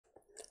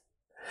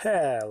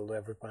Hello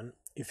everyone,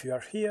 if you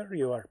are here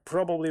you are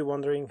probably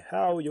wondering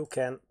how you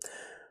can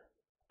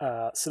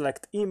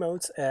select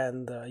emotes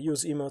and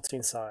use emotes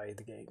inside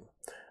the game.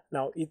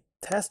 Now it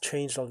has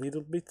changed a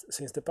little bit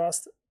since the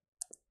past,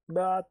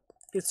 but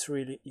it's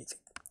really easy.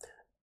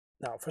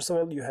 Now first of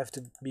all you have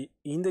to be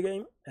in the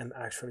game and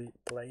actually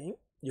playing.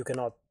 You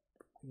cannot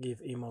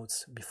give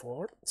emotes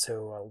before,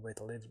 so I'll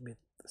wait a little bit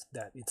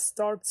that it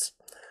starts.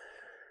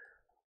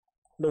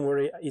 Don't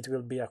worry, it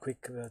will be a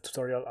quick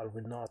tutorial. I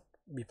will not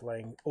be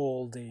playing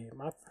all the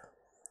map.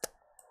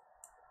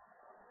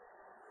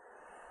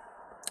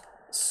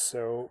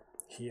 So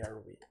here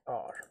we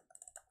are.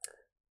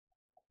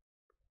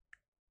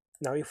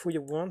 Now if we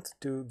want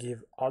to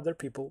give other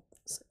people,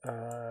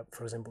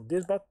 for example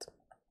this bot,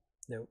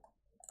 no,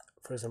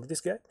 for example this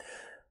guy,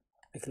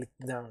 I click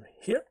down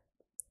here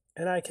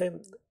and I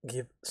can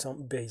give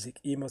some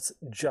basic emotes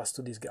just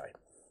to this guy.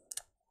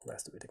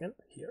 Let's do it again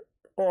here,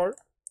 or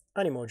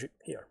an emoji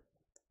here.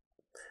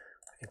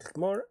 I can click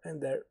more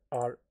and there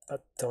are a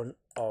ton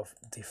of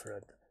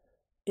different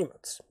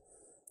emotes.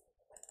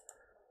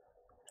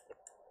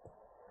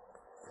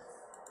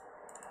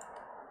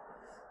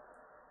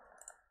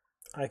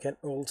 I can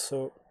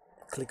also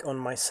click on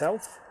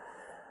myself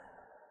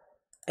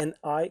and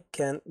I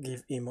can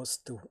give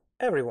emotes to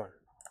everyone,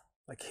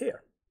 like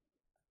here.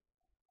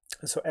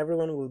 And so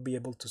everyone will be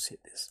able to see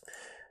this.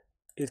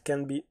 It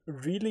can be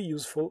really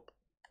useful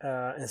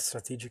and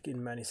strategic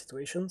in many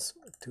situations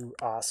to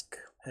ask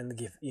and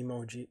give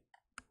emojis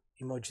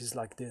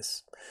like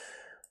this.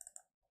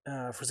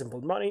 For example,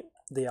 money,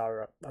 they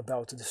are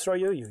about to destroy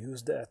you, you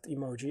use that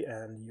emoji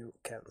and you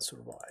can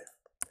survive.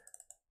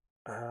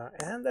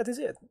 And that is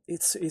it.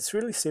 It's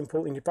really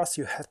simple. In the past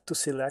you had to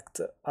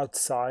select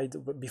outside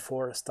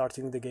before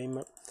starting the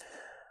game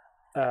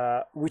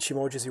which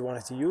emojis you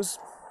wanted to use.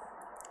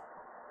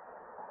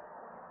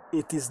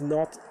 It is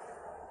not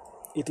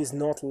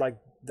like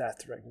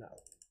that right now.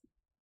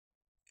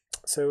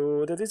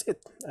 So that is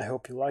it. I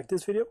hope you liked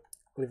this video.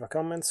 Leave a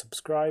comment,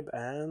 subscribe,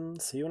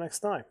 and see you next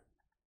time.